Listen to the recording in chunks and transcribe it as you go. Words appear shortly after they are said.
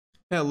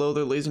Hello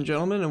there, ladies and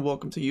gentlemen, and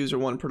welcome to User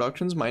One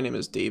Productions. My name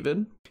is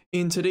David.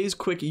 In today's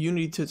quick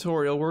Unity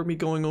tutorial, we're going to be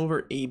going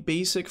over a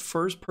basic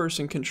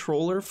first-person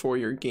controller for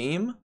your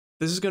game.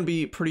 This is going to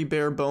be pretty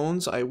bare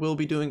bones. I will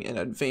be doing an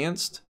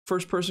advanced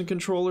first-person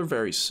controller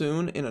very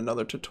soon in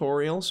another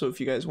tutorial, so if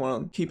you guys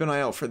want to keep an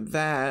eye out for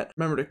that,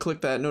 remember to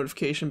click that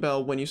notification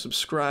bell when you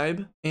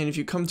subscribe. And if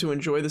you come to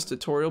enjoy this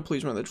tutorial,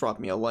 please remember to drop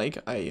me a like.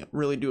 I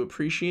really do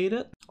appreciate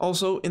it.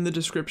 Also, in the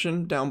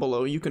description down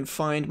below, you can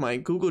find my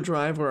Google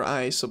Drive where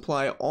I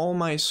supply all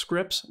my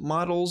scripts,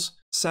 models,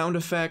 sound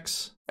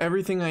effects,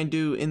 everything I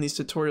do in these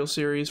tutorial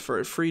series for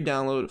a free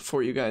download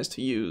for you guys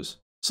to use.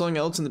 Something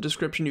else in the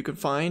description you can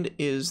find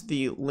is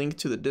the link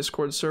to the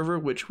Discord server,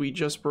 which we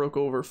just broke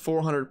over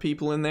 400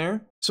 people in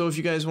there. So if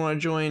you guys want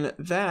to join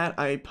that,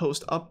 I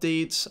post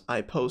updates,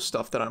 I post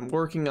stuff that I'm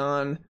working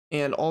on,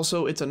 and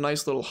also it's a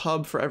nice little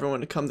hub for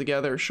everyone to come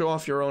together, show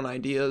off your own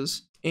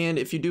ideas. And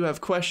if you do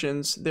have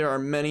questions, there are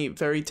many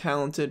very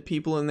talented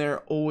people in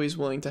there always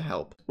willing to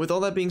help. With all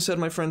that being said,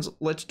 my friends,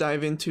 let's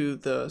dive into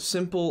the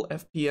simple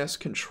FPS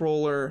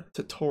controller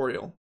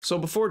tutorial. So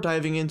before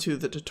diving into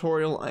the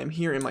tutorial, I'm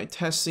here in my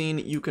test scene.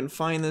 You can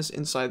find this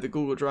inside the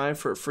Google Drive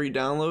for a free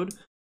download.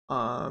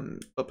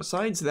 But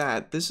besides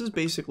that, this is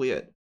basically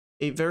it.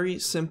 A very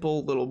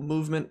simple little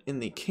movement in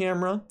the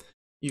camera.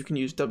 You can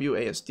use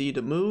WASD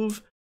to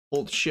move,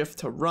 hold shift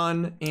to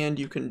run, and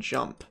you can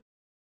jump.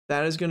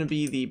 That is going to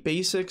be the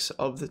basics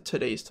of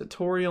today's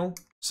tutorial.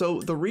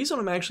 So the reason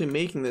I'm actually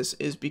making this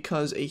is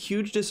because a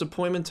huge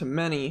disappointment to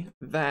many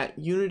that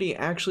Unity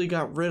actually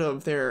got rid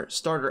of their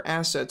starter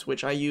assets,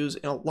 which I use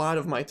in a lot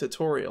of my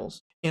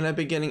tutorials. And I've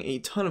been getting a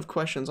ton of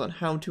questions on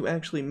how to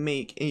actually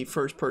make a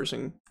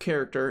first-person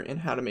character and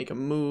how to make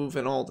him move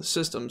and all the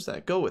systems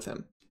that go with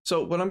him.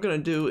 So what I'm going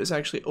to do is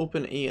actually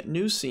open a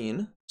new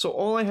scene. So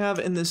all I have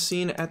in this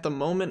scene at the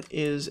moment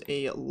is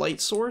a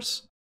light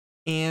source.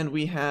 And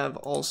we have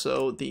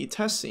also the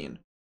test scene.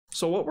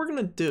 So what we're going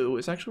to do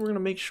is actually we're going to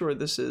make sure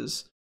this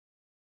is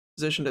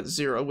positioned at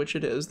 0, which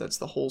it is. That's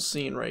the whole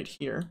scene right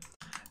here.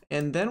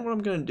 And then what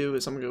I'm going to do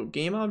is I'm going to go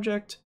game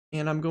object,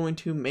 and I'm going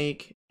to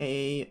make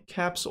a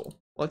capsule.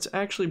 Let's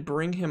actually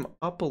bring him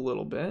up a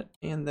little bit,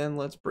 and then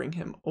let's bring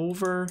him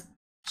over,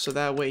 so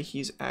that way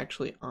he's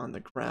actually on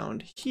the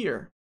ground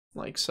here,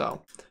 like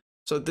so.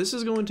 So this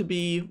is going to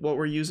be what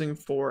we're using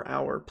for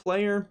our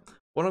player.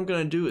 What I'm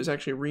going to do is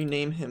actually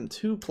rename him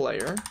to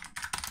player,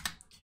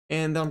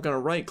 and then I'm going to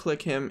right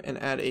click him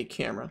and add a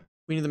camera.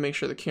 We need to make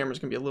sure the camera is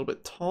going to be a little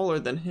bit taller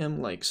than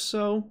him, like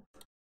so.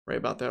 Right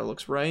about there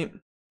looks right.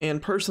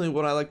 And personally,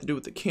 what I like to do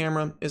with the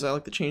camera is I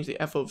like to change the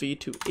FOV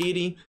to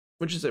 80,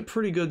 which is a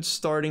pretty good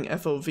starting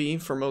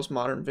FOV for most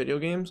modern video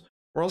games.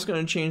 We're also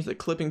going to change the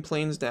clipping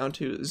planes down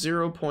to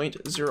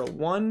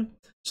 0.01,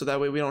 so that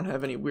way we don't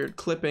have any weird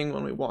clipping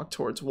when we walk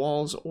towards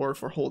walls or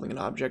if we're holding an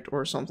object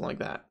or something like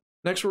that.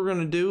 Next, what we're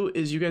going to do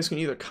is you guys can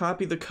either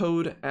copy the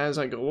code as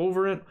I go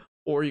over it,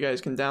 or you guys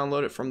can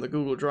download it from the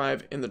Google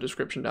Drive in the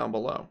description down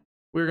below.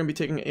 We're going to be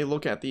taking a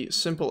look at the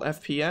simple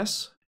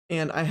FPS,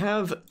 and I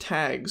have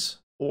tags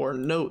or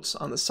notes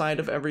on the side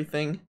of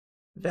everything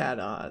that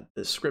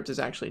the script is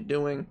actually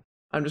doing.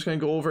 I'm just going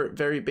to go over it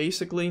very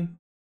basically.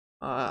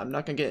 I'm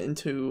not going to get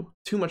into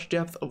too much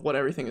depth of what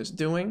everything is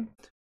doing,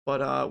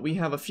 but we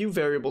have a few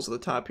variables at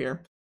the top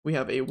here. We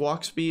have a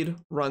walk speed,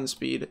 run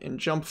speed, and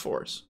jump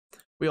force.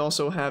 We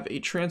also have a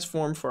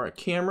transform for our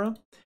camera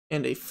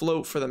and a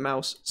float for the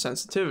mouse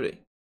sensitivity.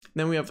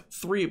 Then we have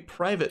 3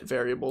 private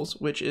variables,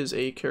 which is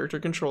a character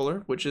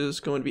controller, which is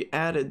going to be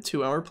added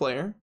to our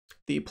player.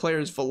 The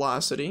player's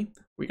velocity,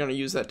 we're going to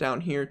use that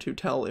down here to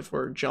tell if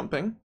we're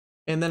jumping.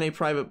 And then a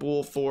private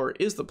bool for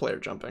is the player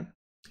jumping.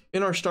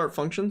 In our start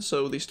function,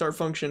 so the start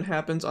function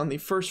happens on the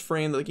first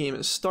frame the game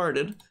is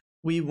started,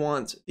 we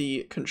want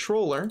the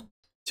controller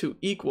to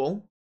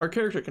equal our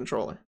character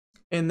controller.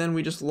 And then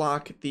we just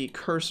lock the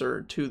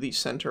cursor to the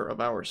center of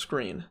our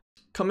screen.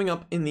 Coming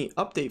up in the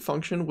update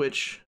function,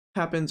 which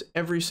happens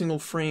every single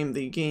frame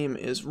the game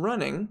is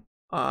running,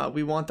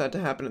 we want that to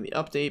happen in the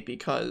update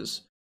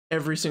because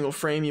every single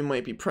frame you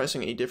might be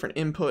pressing a different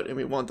input, and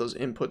we want those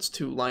inputs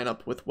to line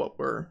up with what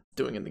we're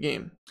doing in the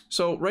game.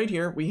 So right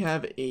here we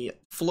have a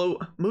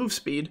float move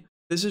speed.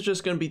 This is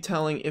just going to be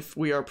telling if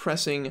we are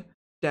pressing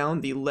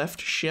down the left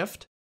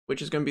shift,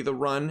 which is going to be the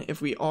run.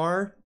 If we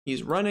are,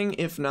 he's running.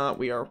 If not,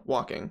 we are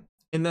walking.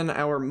 And then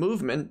our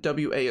movement,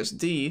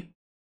 WASD,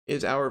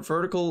 is our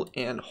vertical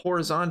and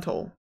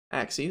horizontal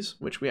axes,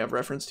 which we have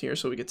referenced here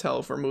so we can tell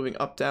if we're moving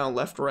up, down,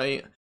 left,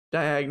 right,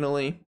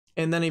 diagonally.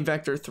 And then a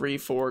vector 3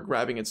 for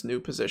grabbing its new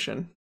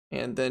position,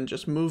 and then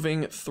just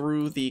moving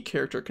through the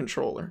character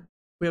controller.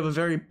 We have a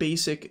very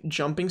basic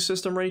jumping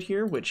system right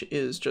here, which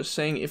is just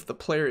saying if the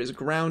player is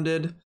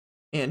grounded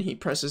and he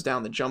presses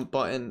down the jump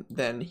button,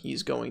 then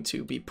he's going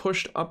to be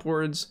pushed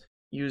upwards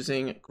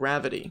using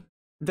gravity.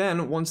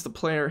 Then, once the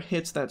player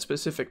hits that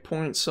specific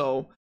point,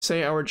 so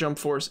say our jump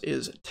force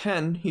is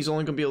 10, he's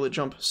only going to be able to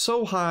jump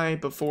so high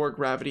before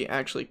gravity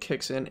actually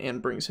kicks in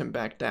and brings him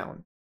back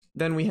down.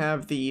 Then we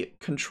have the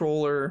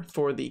controller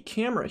for the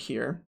camera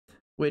here,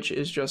 which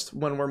is just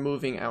when we're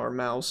moving our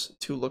mouse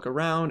to look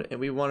around, and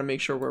we want to make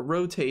sure we're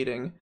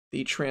rotating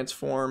the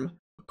transform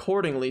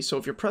accordingly. So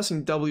if you're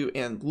pressing W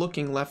and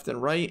looking left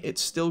and right, it's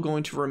still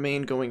going to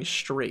remain going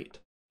straight.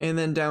 And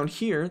then down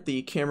here,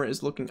 the camera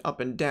is looking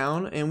up and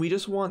down, and we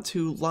just want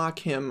to lock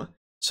him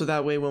so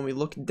that way when we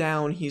look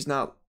down, he's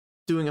not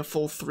doing a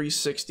full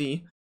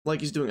 360 like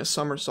he's doing a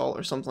somersault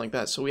or something like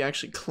that. So we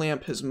actually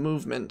clamp his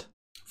movement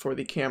for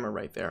the camera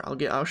right there.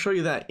 I'll show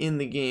you that in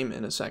the game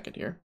in a second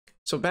here.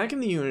 So back in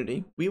the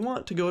Unity, we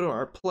want to go to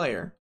our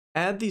player,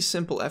 add the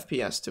simple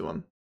FPS to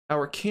him.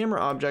 Our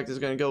camera object is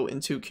going to go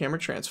into camera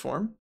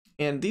transform,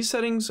 and these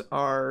settings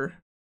are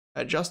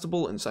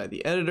adjustable inside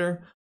the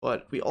editor,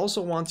 but we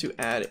also want to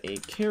add a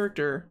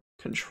character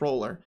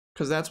controller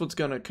because that's what's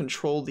going to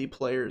control the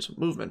player's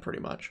movement pretty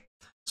much.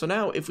 So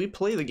now if we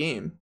play the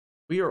game,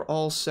 we are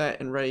all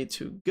set and ready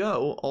to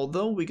go,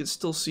 although we can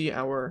still see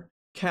our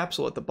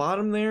capsule at the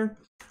bottom there.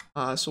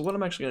 So what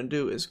I'm actually going to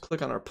do is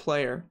click on our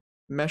player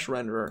mesh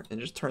renderer and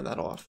just turn that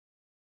off.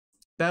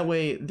 That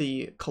way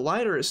the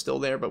collider is still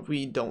there, but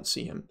we don't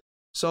see him.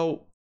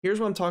 So here's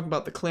what I'm talking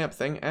about, the clamp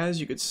thing. As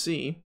you could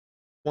see,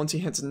 once he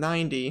hits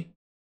 90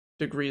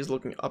 degrees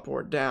looking up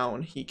or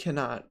down, he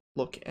cannot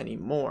look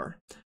anymore.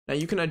 Now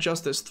you can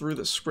adjust this through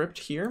the script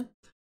here.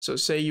 So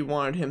say you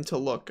wanted him to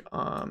look,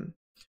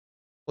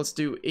 let's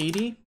do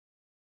 80.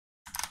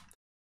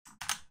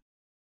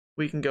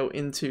 We can go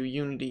into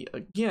Unity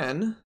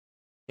again,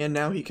 and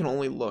now he can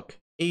only look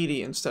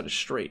 80 instead of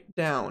straight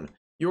down.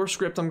 Your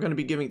script I'm going to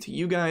be giving to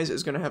you guys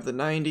is going to have the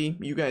 90.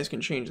 You guys can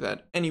change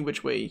that any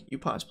which way you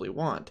possibly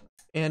want.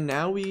 And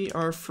now we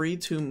are free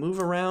to move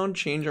around,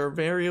 change our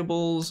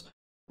variables,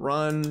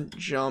 run,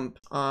 jump,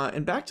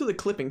 and back to the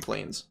clipping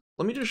planes.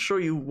 Let me just show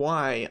you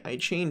why I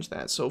changed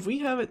that. So if we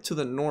have it to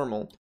the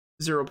normal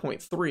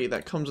 0.3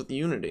 that comes with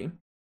Unity,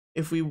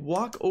 if we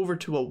walk over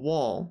to a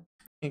wall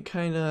and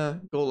kind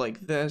of go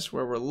like this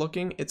where we're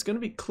looking, it's going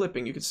to be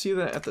clipping. You can see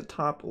that at the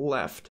top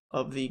left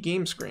of the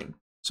game screen.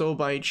 So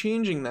by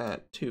changing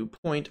that to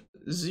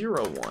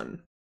 0.01,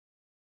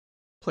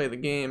 play the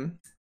game,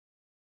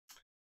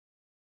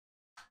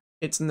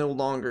 it's no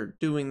longer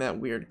doing that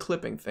weird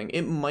clipping thing.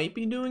 It might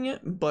be doing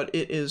it, but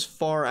it is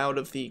far out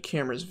of the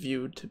camera's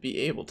view to be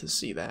able to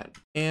see that.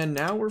 And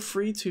now we're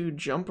free to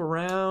jump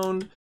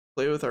around,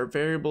 play with our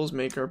variables,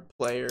 make our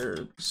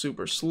player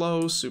super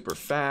slow, super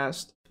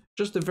fast.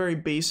 Just a very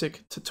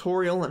basic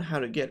tutorial on how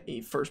to get a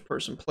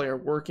first-person player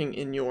working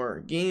in your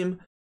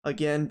game.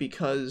 Again,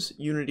 because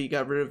Unity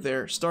got rid of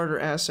their starter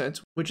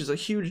assets, which is a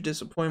huge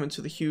disappointment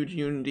to the huge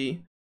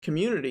Unity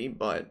community,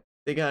 but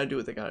they gotta do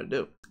what they gotta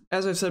do.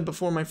 As I've said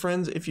before, my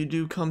friends, if you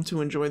do come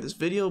to enjoy this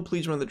video,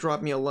 please remember to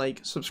drop me a like,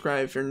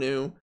 subscribe if you're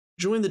new,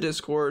 join the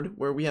Discord,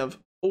 where we have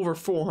over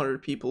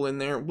 400 people in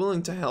there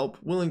willing to help,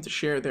 willing to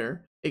share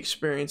their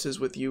experiences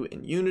with you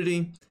in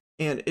Unity,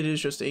 and it is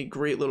just a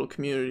great little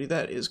community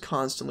that is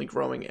constantly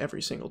growing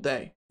every single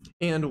day.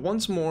 And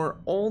once more,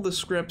 all the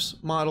scripts,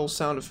 models,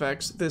 sound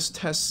effects, this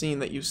test scene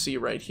that you see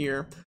right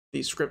here,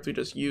 the script we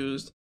just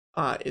used,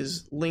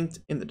 is linked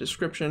in the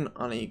description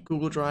on a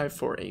Google Drive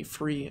for a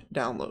free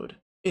download.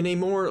 In a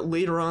more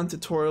later on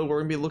tutorial, we're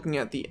going to be looking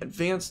at the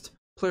advanced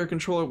player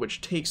controller, which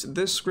takes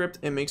this script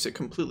and makes it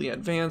completely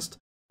advanced.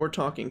 We're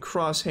talking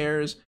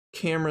crosshairs,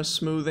 camera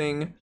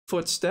smoothing,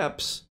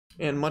 footsteps,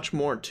 and much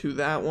more to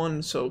that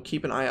one, so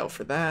keep an eye out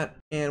for that.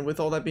 And with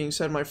all that being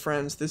said, my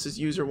friends, this is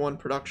User One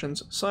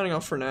Productions signing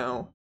off for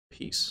now.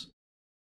 Peace.